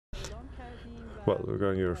Well,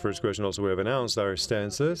 regarding your first question, also we have announced our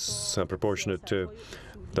stances proportionate to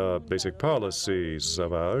the basic policies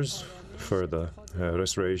of ours for the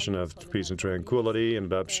restoration of peace and tranquility and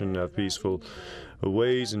adoption of peaceful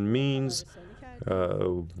ways and means.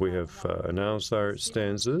 We have announced our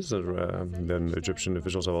stances, and then Egyptian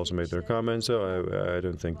officials have also made their comments, so I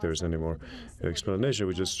don't think there's any more explanation.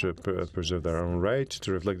 We just preserve our own right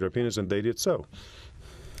to reflect their opinions, and they did so.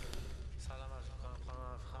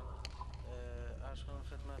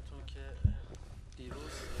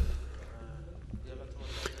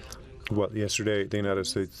 Well, yesterday, the United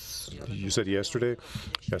States, you said yesterday?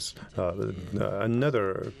 Yes.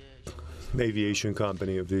 Another aviation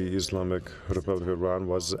company of the Islamic Republic of Iran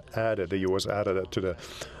was added, the U.S. added to the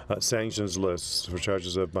sanctions list for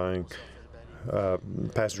charges of buying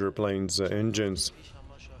passenger planes' engines.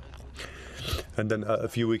 And then a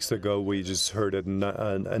few weeks ago, we just heard that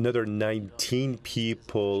another 19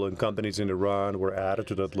 people and companies in Iran were added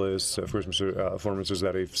to that list. First, former Mr.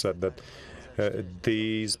 Zarif said that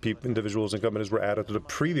these individuals and companies were added to the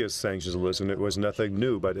previous sanctions list, and it was nothing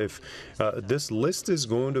new. But if this list is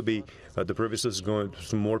going to be, the previous list is going,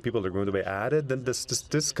 some more people are going to be added, then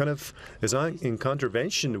this kind of is in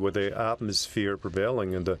contravention with the atmosphere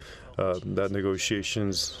prevailing in the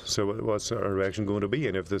negotiations. So what's our reaction going to be?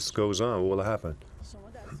 And if this goes on, what will happen?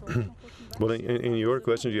 Well, in your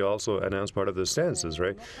question, you also announced part of the stances,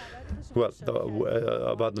 right? Well,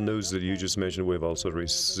 about the news that you just mentioned, we've also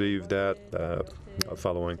received that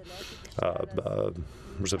following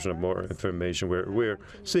reception of more information. We're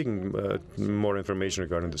seeking more information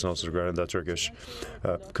regarding this, also regarding the Turkish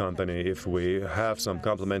company. If we have some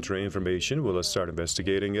complementary information, we'll start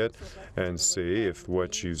investigating it and see if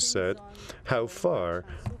what you said, how far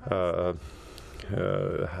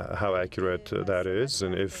how accurate that is,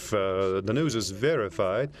 and if the news is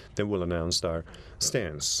verified, then we'll announce our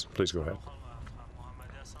stance. Please go ahead.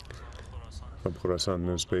 From Khorasan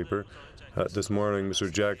newspaper. This morning,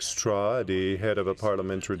 Mr. Jack Straw, the head of a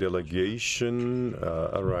parliamentary delegation,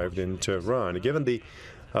 arrived in Tehran. Given the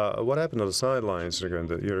what happened on the sidelines regarding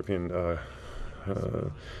the European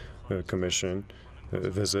Commission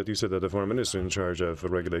visit, you said that the foreign minister in charge of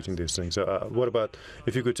regulating these things. What about,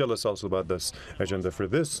 if you could tell us also about this agenda for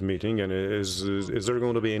this meeting, and is there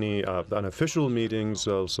going to be any unofficial meetings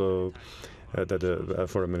also that the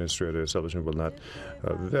foreign ministry or the establishment will not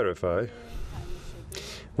verify?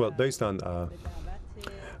 Well, based on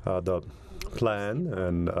the plan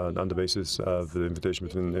and on the basis of the invitation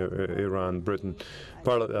between Iran, Britain,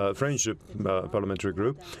 friendship parliamentary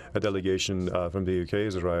group, a delegation from the UK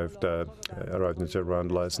has arrived in Tehran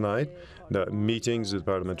last night. The meetings at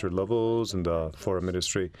parliamentary levels and the foreign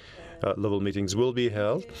ministry level meetings will be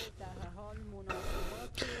held.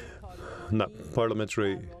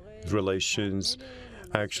 Parliamentary relations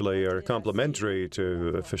actually are complementary to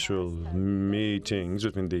official meetings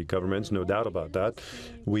between the governments, no doubt about that.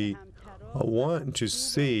 We want to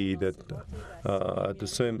see that at the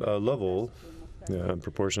same level,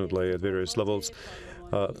 proportionately at various levels,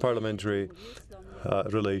 parliamentary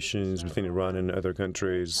relations between Iran and other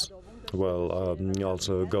countries will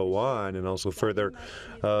also go on and also further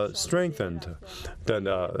strengthened. Then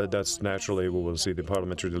that's naturally we will see the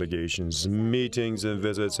parliamentary delegations, meetings and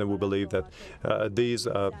visits, and we believe that these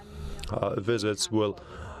visits will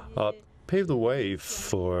pave the way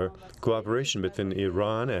for cooperation between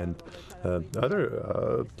Iran and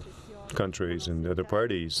other countries and other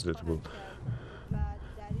parties that will.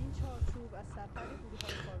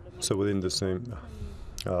 So within the same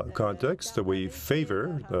context, we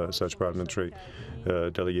favor such parliamentary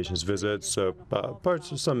delegations visits.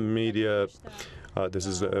 Parts of some media, this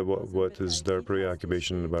is what is their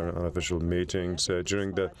preoccupation about unofficial meetings.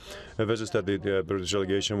 During the visits that the British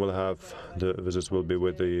delegation will have, the visits will be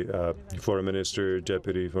with the foreign minister,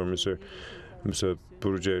 deputy foreign minister, Mr.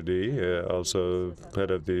 Burjerdi, also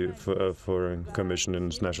head of the Foreign Commission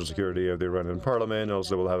and National Security of the Iranian Parliament.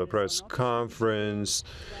 Also will have a press conference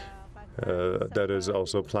that is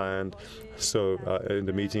also planned. So in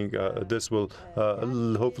the meeting, this will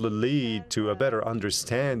hopefully lead to a better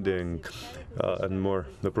understanding and more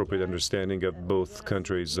appropriate understanding of both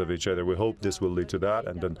countries of each other. We hope this will lead to that,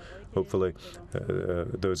 and then hopefully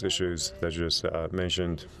those issues that you just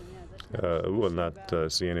mentioned will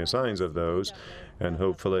not see any signs of those, and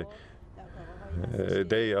hopefully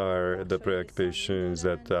they are the preoccupations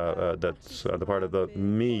that's on the part of the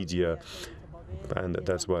media, and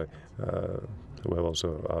that's why we have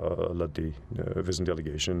also let the visiting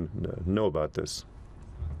delegation know about this.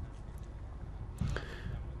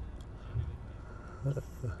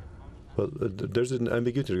 Well, there's an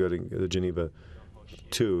ambiguity regarding Geneva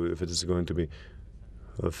 2, if it is going to be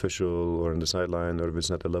official or on the sideline, or if it's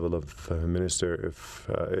not the level of minister,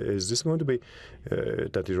 is this going to be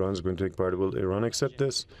that Iran is going to take part? Will Iran accept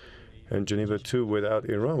this? And Geneva too, without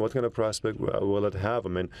Iran, what kind of prospect will it have? I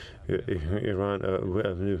mean, Iran,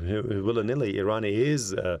 willy-nilly, Iran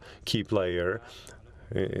is a key player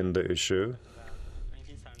in the issue.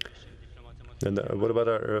 And what about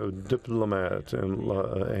our diplomat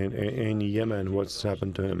in Yemen? What's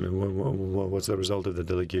happened to him? And what's the result of the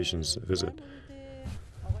delegation's visit?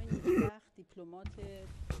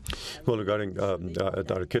 Well, regarding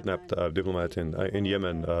our kidnapped diplomat in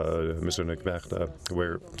Yemen, Mr. Nekbert,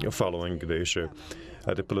 we're following the issue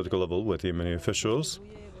at the political level with Yemeni officials,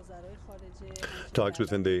 talks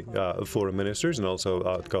within the foreign ministers, and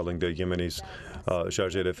also calling the Yemenis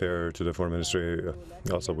chargé d'affaires to the foreign ministry.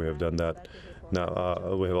 Also, we have done that.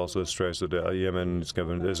 Now, we have also stressed that Yemen's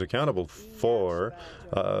government is accountable for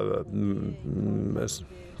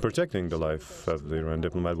protecting the life of the Iran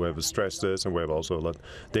diplomat. We have stressed this, and we have also let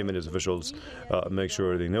the Yemeni officials make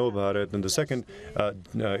sure they know about it. And the second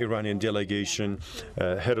Iranian delegation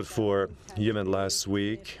headed for Yemen last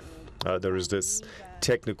week. There is this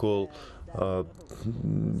technical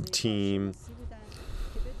team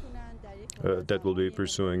that will be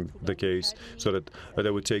pursuing the case, so that they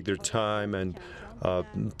would take their time and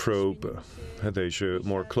probe the issue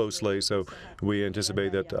more closely. So we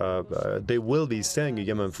anticipate that they will be staying in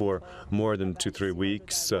Yemen for more than 2-3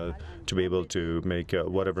 weeks to be able to make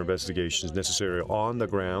whatever investigations necessary on the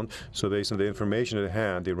ground. So based on the information at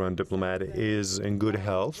hand, the Iran diplomat is in good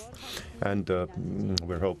health, and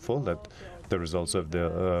we're hopeful that the results of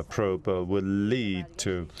the probe will lead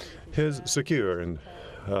to his secure and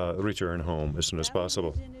return home as soon as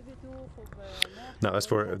possible. Now, as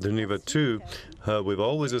for Geneva II, we've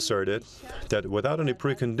always asserted that without any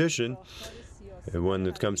precondition, when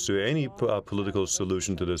it comes to any political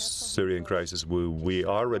solution to the Syrian crisis, we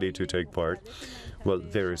are ready to take part. Well,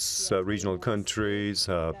 various regional countries,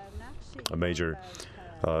 major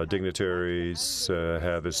dignitaries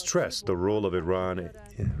have stressed the role of Iran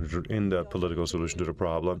in the political solution to the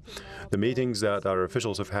problem. The meetings that our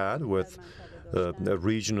officials have had with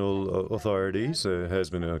regional authorities has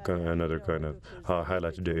been another kind of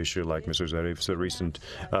highlighted the issue, like Mr. Zarif's recent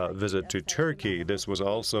visit to Turkey. This was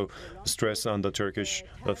also stressed on the Turkish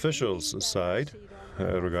officials' side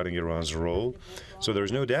regarding Iran's role. So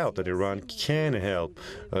there's no doubt that Iran can help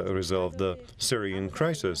resolve the Syrian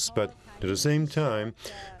crisis, but at the same time,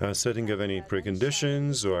 setting of any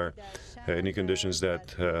preconditions or any conditions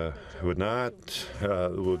that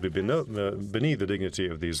would be beneath the dignity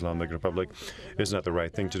of the Islamic Republic is not the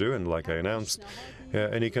right thing to do. And like I announced,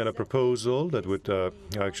 any kind of proposal that would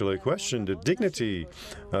actually question the dignity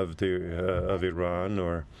of Iran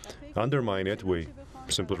or undermine it, we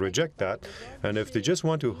simply reject that. And if they just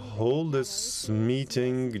want to hold this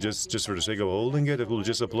meeting just for the sake of holding it, it will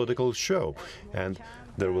just a political show, and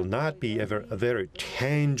there will not be ever a very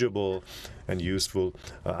tangible and useful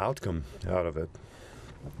outcome out of it.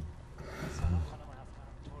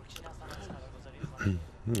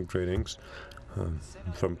 Greetings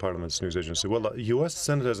from Parliament's news agency. Well, the U.S.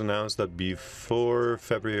 Senate has announced that before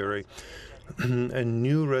February, a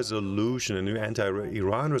new resolution, a new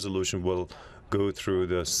anti-Iran resolution will go through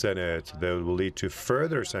the Senate that will lead to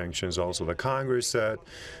further sanctions. Also, the Congress said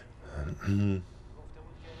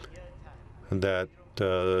that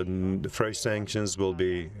fresh sanctions will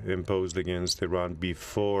be imposed against Iran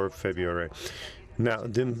before February. Now,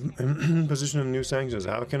 the imposition of new sanctions,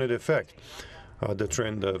 how can it affect the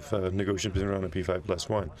trend of negotiations between Iran and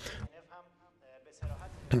P5+1?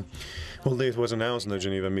 Well, it was announced in the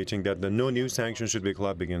Geneva meeting that no new sanctions should be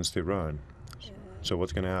clapped against Iran. So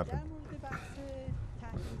what's going to happen?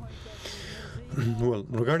 Well,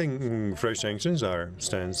 regarding fresh sanctions, our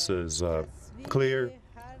stance is clear.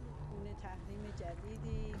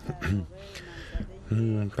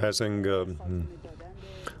 Passing the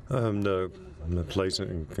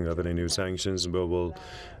placing of any new sanctions will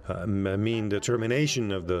mean the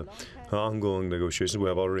termination of the ongoing negotiations. We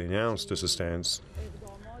have already announced this stance.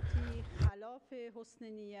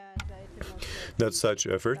 That such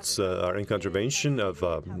efforts are in contravention of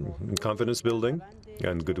confidence building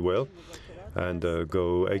and goodwill, and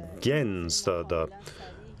go against the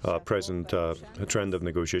present trend of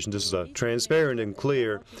negotiation. This is a transparent and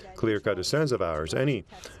clear-cut stance of ours. Any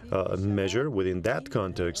measure within that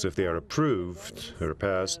context, if they are approved or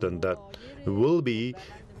passed, then that will be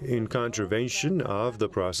in contravention of the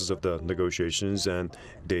process of the negotiations, and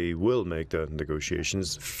they will make the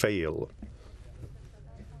negotiations fail.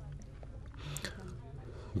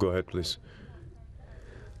 Go ahead, please.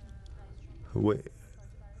 We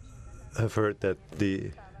have heard that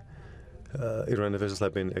the Iran officials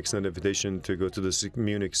have been extended invitation to go to the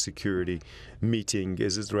Munich security meeting.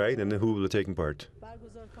 Is it right? And who will be taking part?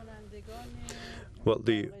 Well,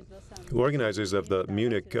 the organizers of the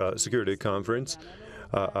Munich Security Conference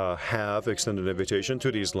have extended an invitation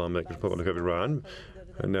to the Islamic Republic of Iran.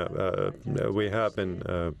 Now, we have been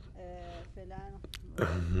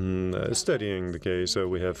studying the case, so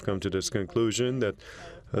we have come to this conclusion that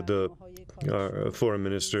the foreign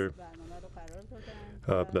minister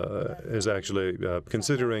is actually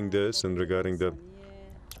considering this and regarding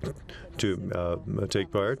to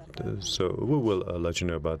take part. So we will let you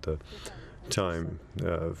know about the time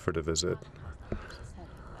for the visit.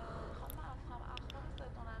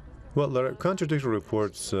 Well, there are contradictory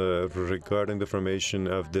reports regarding the formation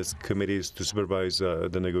of this committees to supervise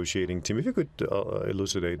the negotiating team. If you could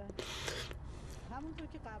elucidate.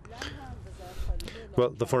 Well,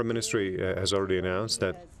 the foreign ministry has already announced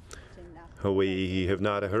that we have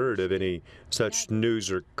not heard of any such news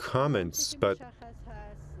or comments, but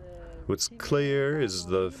what's clear is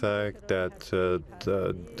the fact that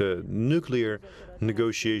the nuclear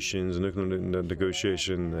negotiations, nuclear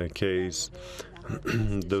negotiation case,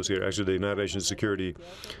 those here, actually the United Nations Security